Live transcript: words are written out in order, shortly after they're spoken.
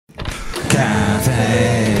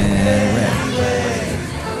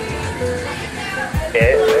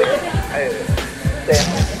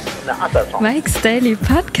Mike's Daily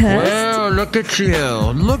Podcast. Well, look at you.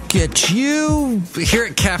 Look at you. Here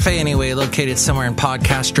at Cafe Anyway, located somewhere in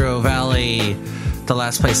Podcastro Valley, the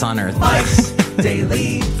last place on earth. Mike's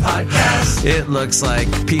Daily Podcast. It looks like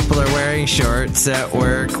people are wearing shorts at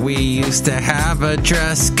work. We used to have a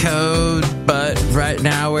dress code, but right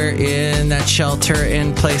now we're in that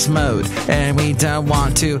shelter-in-place mode, and we don't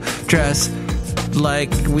want to dress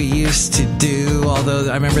like we used to do. Although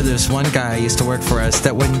I remember there's one guy who used to work for us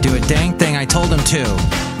that wouldn't do a dang thing I told him to.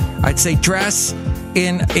 I'd say dress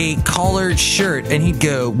in a collared shirt, and he'd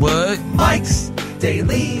go, "What? Mike's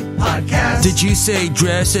Daily Podcast." Did you say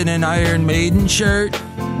dress in an Iron Maiden shirt?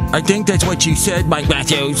 I think that's what you said, Mike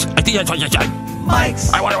Matthews. I think that's what you said.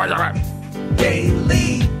 Mike's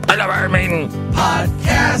Daily I love Iron Maiden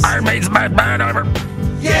Podcast. Iron Maiden's bad, over.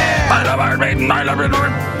 Yeah. I love Iron Maiden. I love it.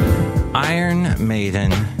 Iron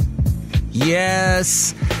Maiden.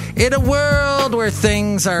 Yes. In a world where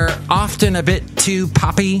things are often a bit too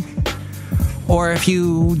poppy, or if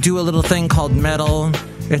you do a little thing called metal,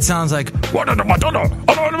 it sounds like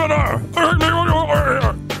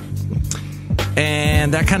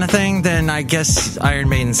and that kind of thing, then I guess Iron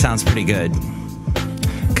Maiden sounds pretty good.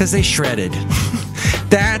 Because they shredded.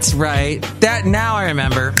 That's right. That now I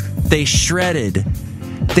remember. They shredded.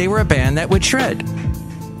 They were a band that would shred.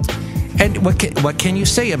 And what can you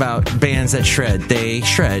say about bands that shred? They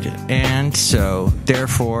shred. And so,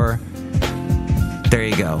 therefore, there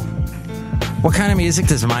you go. What kind of music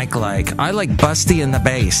does Mike like? I like Busty and the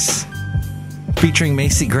Bass, featuring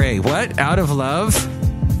Macy Gray. What? Out of Love?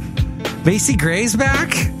 Macy Gray's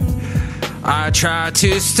back? I try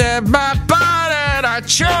to step my butt and I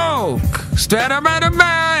choke. Stand up at a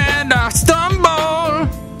man and I stumble.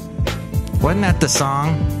 Wasn't that the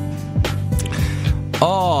song?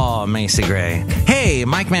 Oh, Macy Gray. Hey,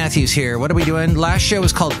 Mike Matthews here. What are we doing? Last show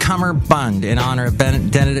was called Cummerbund in honor of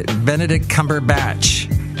Benedict Cumberbatch.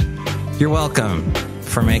 You're welcome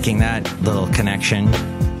for making that little connection.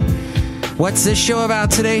 What's this show about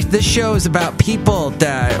today? This show is about people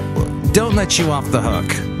that don't let you off the hook.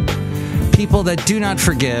 People that do not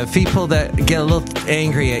forgive. People that get a little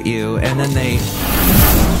angry at you, and then they...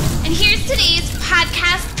 And here's today's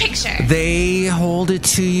podcast picture. They hold it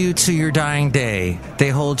to you to your dying day. They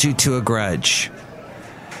hold you to a grudge.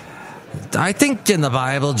 I think in the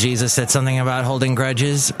Bible, Jesus said something about holding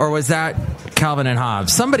grudges. Or was that Calvin and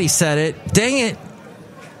Hobbes? Somebody said it. Dang it.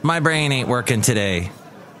 My brain ain't working today.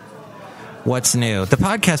 What's new? The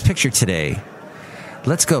podcast picture today.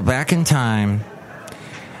 Let's go back in time.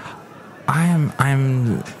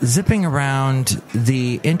 I'm zipping around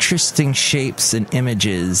the interesting shapes and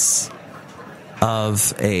images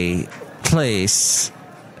of a place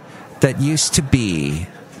that used to be.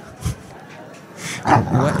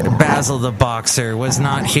 Basil the Boxer was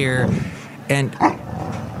not here,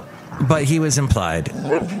 but he was implied.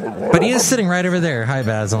 But he is sitting right over there. Hi,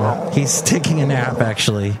 Basil. He's taking a nap,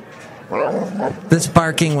 actually. This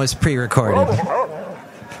barking was pre-recorded.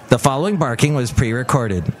 The following barking was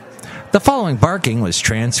pre-recorded. The following barking was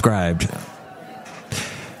transcribed.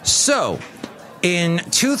 So, in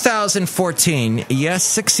 2014, yes,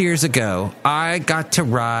 6 years ago, I got to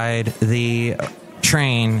ride the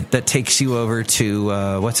train that takes you over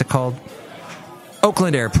to, what's it called?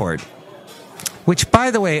 Oakland Airport. Which,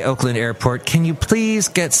 by the way, Oakland Airport, can you please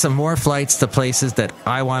get some more flights to places that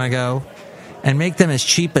I want to go and make them as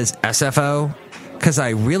cheap as SFO? Because I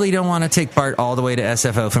really don't want to take Bart all the way to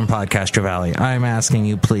SFO from Podcastro Valley. I'm asking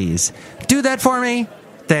you, please. Do that for me?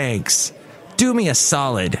 Thanks. Do me a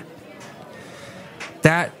solid.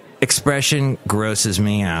 That expression grosses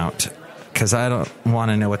me out because I don't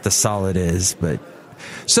want to know what the solid is. But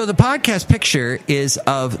so the podcast picture is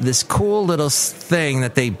of this cool little thing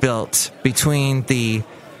that they built between the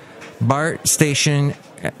BART station,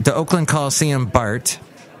 the Oakland Coliseum BART,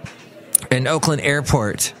 and Oakland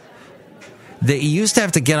Airport. That you used to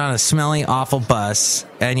have to get on a smelly, awful bus,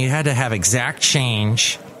 and you had to have exact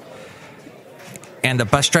change, and the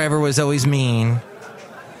bus driver was always mean,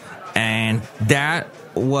 and that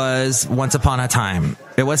was once upon a time.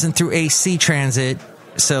 It wasn't through AC transit,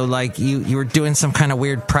 so like you were doing some kind of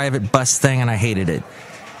weird private bus thing, and I hated it.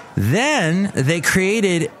 Then they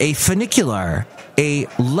created a funicular, a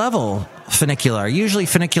level funicular. Usually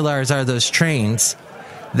funiculars are those trains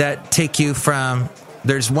that take you from...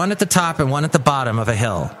 There's one at the top and one at the bottom of a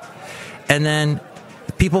hill. And then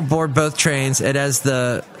people board both trains, and as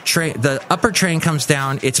the upper train comes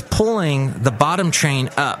down, it's pulling the bottom train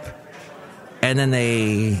up. And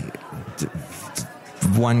then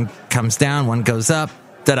one comes down, one goes up.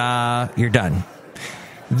 Ta-da, you're done.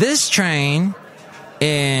 This train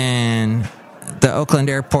in the Oakland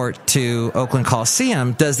Airport to Oakland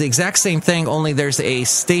Coliseum does the exact same thing, only there's a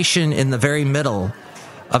station in the very middle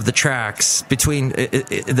of the tracks between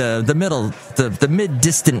the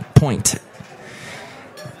mid-distant point.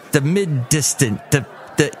 The mid-distant, the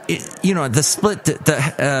split,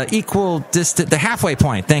 the equal distant, the halfway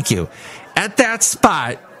point. Thank you. At that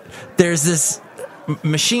spot, there's this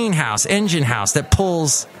engine house that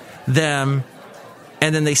pulls them,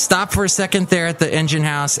 and then they stop for a second there at the engine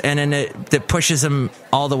house, and then it pushes them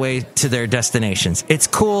all the way to their destinations. It's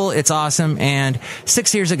cool. It's awesome. And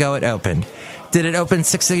 6 years ago, it opened. Did it open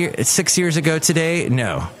 6 years ago today?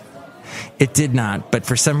 No. It did not, but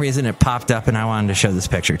for some reason it popped up, and I wanted to show this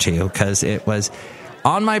picture to you because it was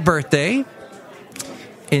on my birthday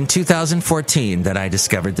in 2014 that I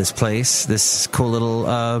discovered this place, this cool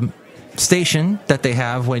little station that they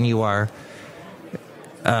have when you are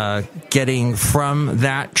getting from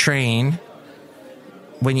that train,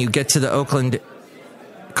 when you get to the Oakland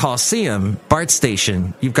Coliseum, BART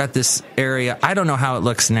station, you've got this area. I don't know how it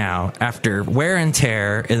looks now after wear and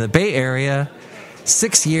tear in the Bay Area.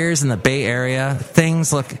 6 years in the Bay Area,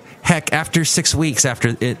 things look, heck, after 6 weeks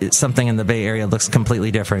after something in the Bay Area looks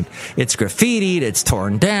completely different. It's graffitied, it's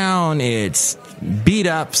torn down, it's beat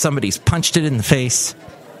up, somebody's punched it in the face.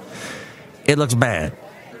 It looks bad.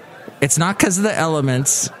 It's not because of the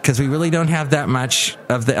elements, because we really don't have that much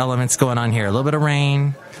of the elements going on here. A little bit of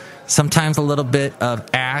rain, sometimes a little bit of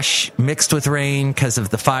ash mixed with rain because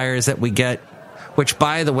of the fires that we get, which,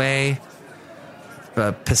 by the way,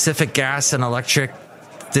 Pacific Gas and Electric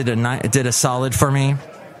did a solid for me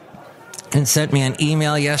and sent me an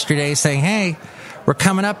email yesterday saying, hey, we're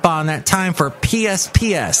coming up on that time for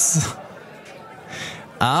PSPS.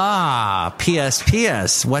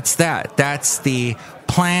 PSPS. What's that? That's the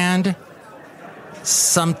planned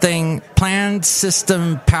system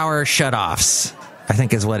power shutoffs, I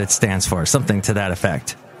think is what it stands for. Something to that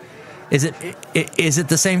effect. Is it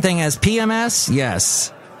the same thing as PMS?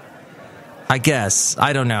 Yes. I guess.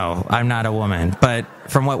 I don't know. I'm not a woman. But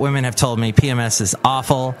from what women have told me, PMS is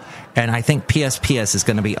awful. And I think PSPS is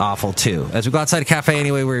going to be awful, too. As we go outside a cafe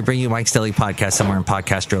anyway, we bring you Mike's Daily Podcast somewhere in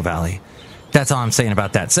Podcastro Valley. That's all I'm saying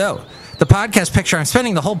about that. So, the podcast picture, I'm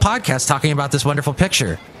spending the whole podcast talking about this wonderful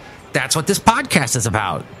picture. That's what this podcast is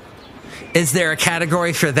about. Is there a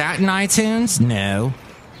category for that in iTunes? No.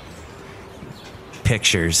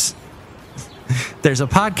 Pictures. There's a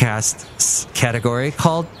podcast category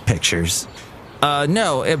called Pictures.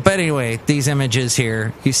 No, but anyway, these images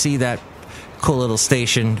here, you see that cool little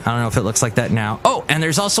station. I don't know if it looks like that now. Oh, and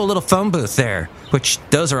there's also a little phone booth there, which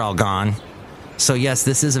those are all gone. So yes,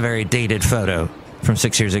 this is a very dated photo from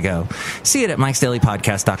 6 years ago. See it at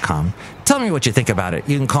MikesDailyPodcast.com. Tell me what you think about it.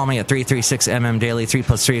 You can call me at 336MM Daily. 3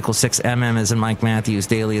 plus 3 equals 6. MM as in Mike Matthews.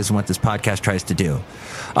 Daily is what this podcast tries to do.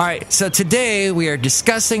 All right, so today we are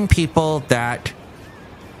discussing people that,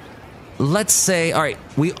 let's say, all right,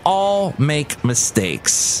 we all make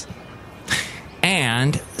mistakes.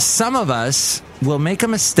 And some of us will make a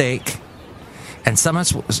mistake, and some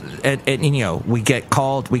of us, we get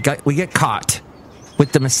called, we get caught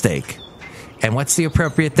with the mistake. And what's the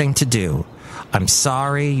appropriate thing to do? I'm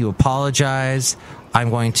sorry, you apologize. I'm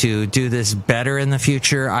going to do this better in the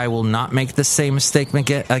future. I will not make the same mistake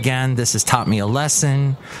again. This has taught me a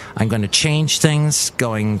lesson. I'm going to change things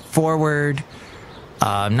going forward.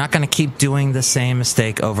 I'm not going to keep doing the same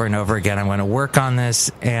mistake over and over again. I'm going to work on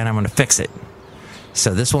this, and I'm going to fix it,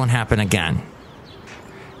 so this won't happen again.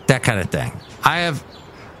 That kind of thing.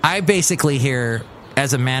 I basically hear,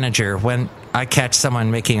 as a manager, when I catch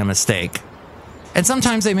someone making a mistake, and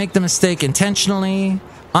sometimes they make the mistake intentionally,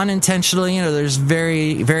 unintentionally, there's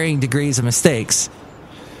varying degrees of mistakes.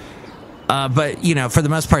 But, for the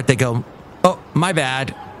most part, they go, oh, my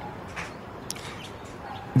bad.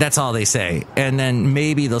 That's all they say. And then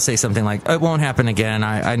maybe they'll say something like, it won't happen again.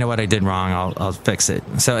 I know what I did wrong. I'll fix it.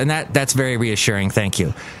 So, and that's very reassuring. Thank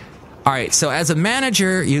you. All right. So as a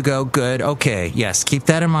manager, you go, good. Okay. Yes. Keep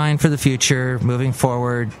that in mind for the future. Moving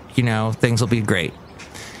forward, things will be great.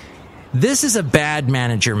 This is a bad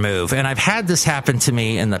manager move. And I've had this happen to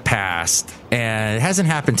me in the past. And it hasn't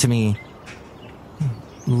happened to me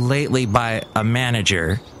lately by a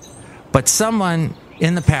manager. But someone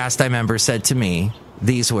in the past, I remember, said to me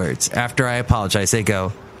these words. After I apologize, they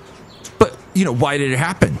go, but, why did it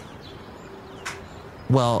happen?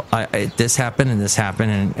 Well, this happened and this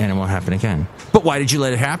happened and it won't happen again. But why did you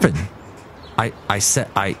let it happen? I said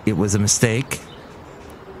it was a mistake.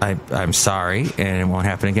 I'm sorry, and it won't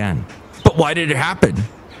happen again. But why did it happen?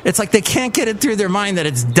 It's like they can't get it through their mind that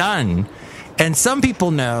it's done. And some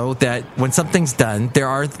people know that when something's done,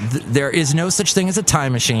 there is no such thing as a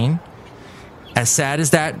time machine. As sad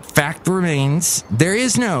as that fact remains, there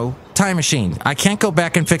is no time machine. I can't go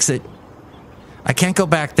back and fix it. I can't go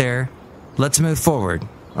back there. Let's move forward,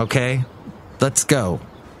 okay? Let's go.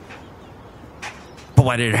 But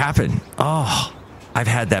why did it happen? Oh, I've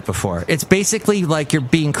had that before. It's basically like you're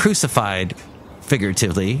being crucified,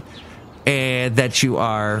 figuratively, and that you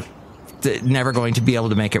are never going to be able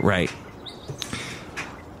to make it right.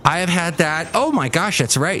 I have had that. Oh my gosh,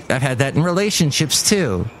 that's right. I've had that in relationships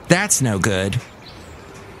too. That's no good.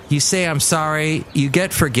 You say, I'm sorry, you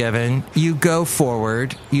get forgiven, you go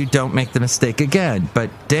forward, you don't make the mistake again. But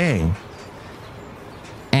dang.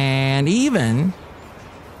 And even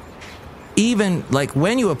like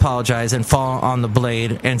when you apologize and fall on the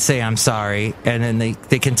blade and say, I'm sorry, and then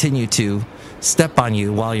they continue to step on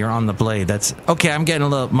you while you're on the blade. That's okay. I'm getting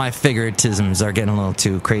my figuratisms are getting a little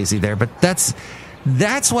too crazy there, but that's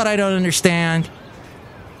what I don't understand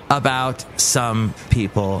about some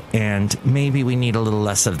people, and maybe we need a little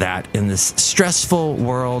less of that in this stressful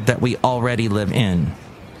world that we already live in.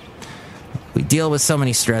 We deal with so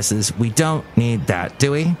many stresses. We don't need that,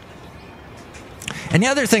 do we? And the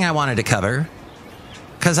other thing I wanted to cover,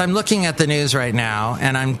 because I'm looking at the news right now,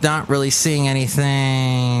 and I'm not really seeing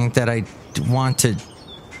anything that I want to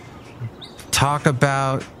talk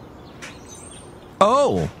about.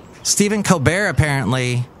 Oh, Stephen Colbert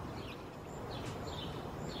apparently.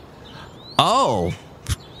 Oh,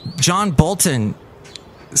 John Bolton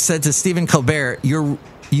said to Stephen Colbert,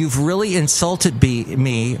 "You've really insulted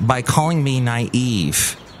me by calling me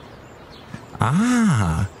naive."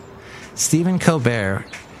 Ah, Stephen Colbert.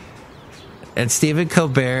 And Stephen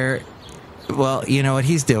Colbert, well, you know what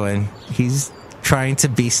he's doing? He's trying to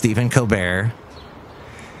be Stephen Colbert,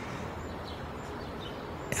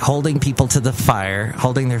 holding people to the fire,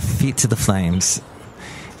 holding their feet to the flames.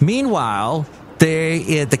 Meanwhile,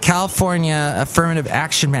 the California affirmative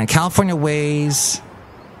action ban, California weighs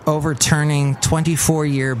overturning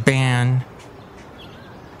 24-year ban.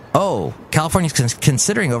 Oh, California's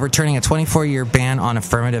considering overturning a 24-year ban on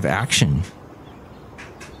affirmative action.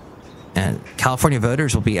 And California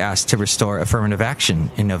voters will be asked to restore affirmative action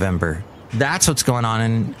in November. That's what's going on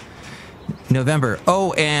in November.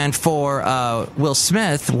 Oh, and for Will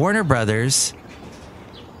Smith, Warner Brothers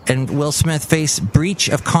and Will Smith face breach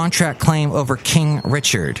of contract claim over King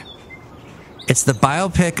Richard. It's the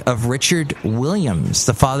biopic of Richard Williams,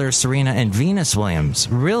 the father of Serena and Venus Williams.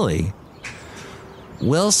 Really?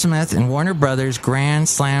 Will Smith and Warner Brothers grand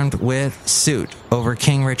slammed with suit over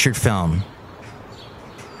King Richard film.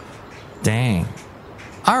 Dang.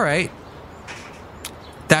 All right.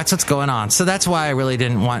 That's what's going on. So that's why I really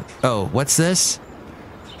didn't want... Oh, what's this?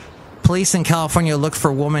 Police in California look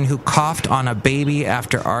for woman who coughed on a baby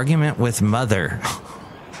after argument with mother.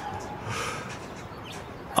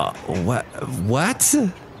 What?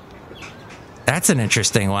 That's an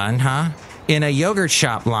interesting one, huh? In a yogurt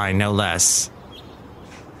shop line, no less.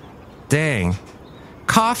 Dang.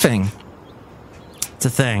 Coughing. It's a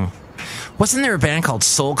thing. Wasn't there a band called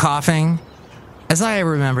Soul Coughing? As I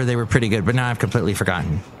remember, they were pretty good, but now I've completely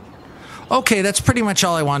forgotten. Okay, that's pretty much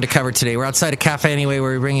all I wanted to cover today. We're outside a cafe anyway,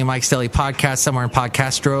 where we bring you Mike's Daily Podcast somewhere in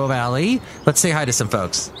Podcastro Valley. Let's say hi to some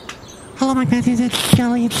folks. Hello, Mike Matthews. It's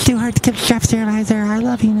Chely Shoehart, gift shop supervisor. I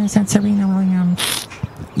love you, and Serena Williams.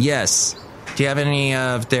 Yes. Do you have any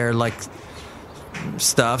of their,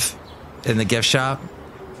 stuff in the gift shop?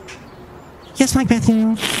 Yes, Mike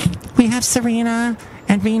Matthews. We have Serena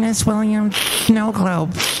and Venus Williams snow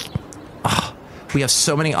globes. Oh, we have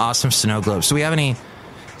so many awesome snow globes. Do we have any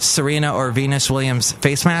Serena or Venus Williams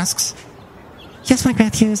face masks? Yes, Mike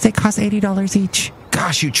Matthews. They cost $80 each.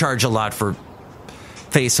 Gosh, you charge a lot for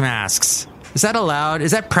face masks. Is that allowed?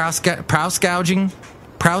 Is that grouse gouging?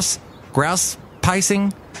 Grouse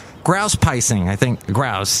picing? Grouse picing, I think.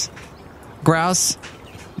 Grouses.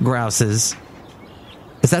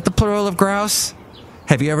 Is that the plural of grouse?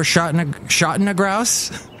 Have you ever shot in a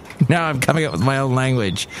grouse? Now I'm coming up with my own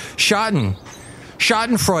language.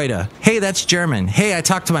 Schadenfreude. Hey, that's German. Hey, I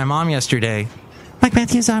talked to my mom yesterday. Mike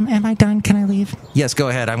Matthews, am I done? Can I leave? Yes, go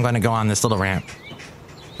ahead. I'm going to go on this little ramp.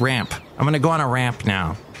 I'm going to go on a ramp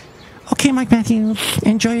now. Okay, Mike Matthews.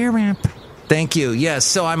 Enjoy your ramp. Thank you. Yes,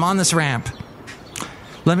 so I'm on this ramp.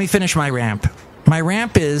 Let me finish my ramp. My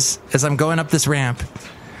ramp is, as I'm going up this ramp,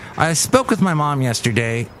 I spoke with my mom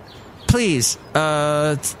yesterday. Please,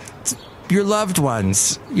 your loved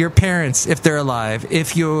ones, your parents, if they're alive,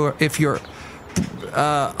 if your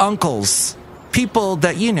uncles, people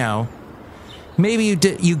that you know, maybe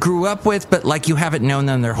you grew up with, but you haven't known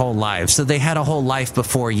them their whole lives, so they had a whole life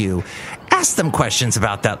before you. ask them questions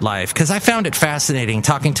about that life because I found it fascinating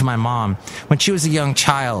talking to my mom when she was a young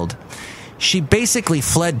child. She basically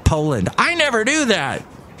fled Poland. I never knew that.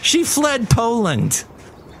 She fled Poland.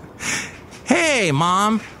 Hey,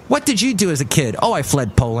 Mom, what did you do as a kid? Oh, I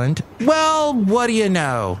fled Poland. Well, what do you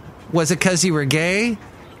know? Was it because you were gay?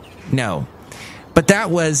 No. But that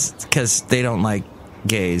was because they don't like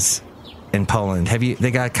gays in Poland. They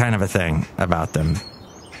got kind of a thing about them,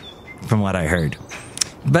 from what I heard.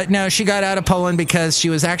 But no, she got out of Poland because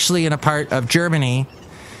she was actually in a part of Germany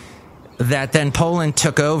that then Poland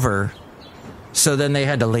took over. So then they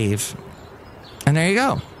had to leave. And there you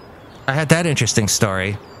go. I had that interesting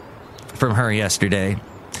story from her yesterday.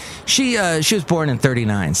 She was born in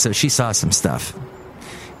 1939, so she saw some stuff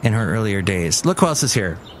in her earlier days. Look who else is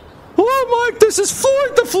here. Hello, Mike. This is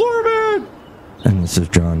Floyd the Floorman. And this is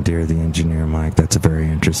John Deere, the engineer, Mike. That's a very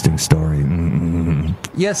interesting story. Mm-hmm.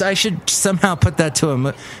 Yes, I should somehow put that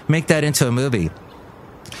make that into a movie.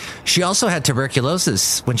 She also had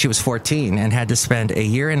tuberculosis when she was 14 and had to spend a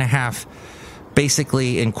year and a half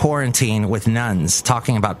basically in quarantine with nuns,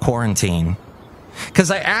 talking about quarantine.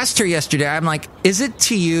 Because I asked her yesterday, I'm like, is it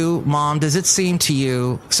to you, Mom, does it seem to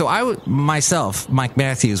you? So myself, Mike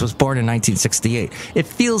Matthews, was born in 1968. It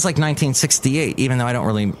feels like 1968, even though I don't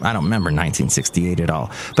remember 1968 at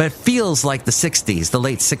all. But it feels like the 60s, the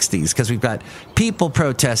late 60s, because we've got people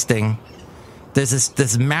protesting. There's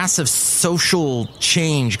this massive social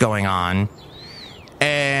change going on.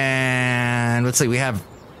 And let's see, we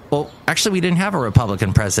didn't have a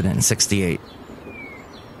Republican president in 68.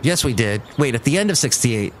 Yes, we did. Wait, at the end of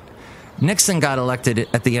 68. Nixon got elected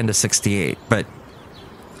at the end of 68.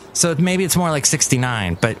 So maybe it's more like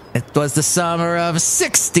 69. But it was the summer of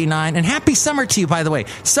 69. And happy summer to you, by the way.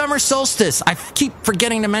 Summer solstice. I keep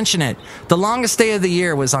forgetting to mention it. The longest day of the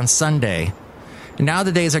year was on Sunday. And now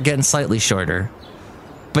the days are getting slightly shorter.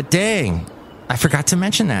 But dang, I forgot to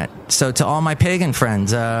mention that. So to all my pagan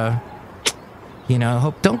friends, hope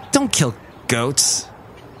don't kill goats.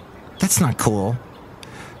 That's not cool.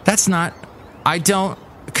 I don't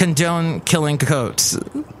condone killing goats.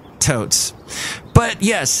 Totes. But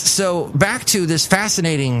yes, so back to this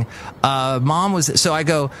fascinating, so I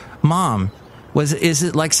go, Mom, is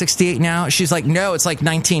it like 68 now? She's like, no, it's like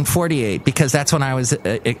 1948 because that's when I was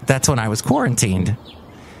quarantined.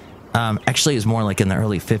 Actually, it was more like in the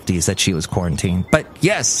early 50s that she was quarantined. But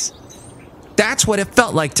yes, that's what it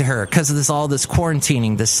felt like to her because of all this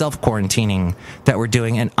quarantining, this self-quarantining that we're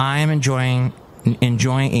doing. And I am enjoying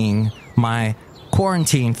my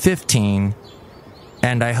quarantine 15,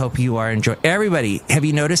 and I hope you are enjoying. Everybody, have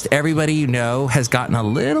you noticed everybody you know has gotten a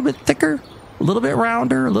little bit thicker, a little bit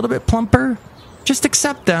rounder, a little bit plumper? Just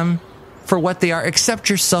accept them for what they are. Accept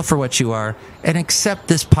yourself for what you are, and accept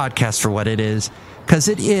this podcast for what it is, because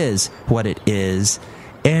it is what it is,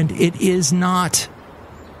 and it is not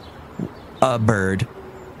a bird,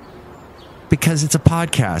 because it's a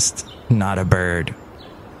podcast, not a bird.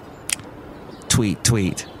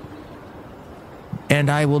 Tweet. And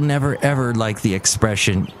I will never, ever like the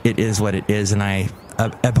expression, it is what it is, and I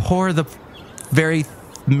abhor the very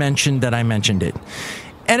mention that I mentioned it.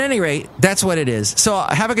 At any rate, that's what it is. So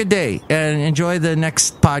have a good day, and enjoy the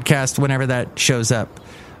next podcast whenever that shows up.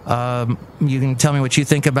 You can tell me what you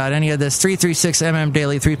think about any of this. 336MM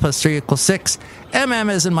Daily, 3 + 3 = 6. MM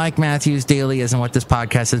as in Mike Matthews, Daily as in what this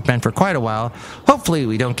podcast has been for quite a while. Hopefully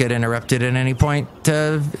we don't get interrupted at any point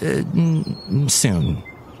soon.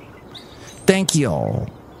 Thank you all.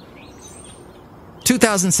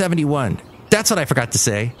 2071. That's what I forgot to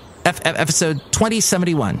say. Episode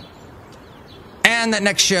 2071. And that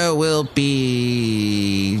next show will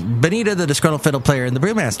be Benita, the Disgruntled Fiddle Player, and the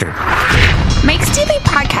Brewmaster. Mike's Daily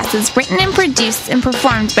Podcast is written and produced and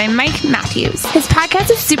performed by Mike Matthews. His podcast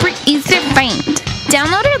is super easy to find.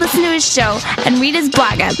 Download or listen to his show and read his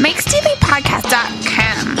blog at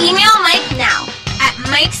MikesDailyPodcast.com. Email Mike now at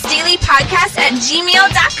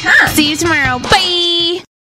MikesDailyPodcast@gmail.com. See you tomorrow. Bye.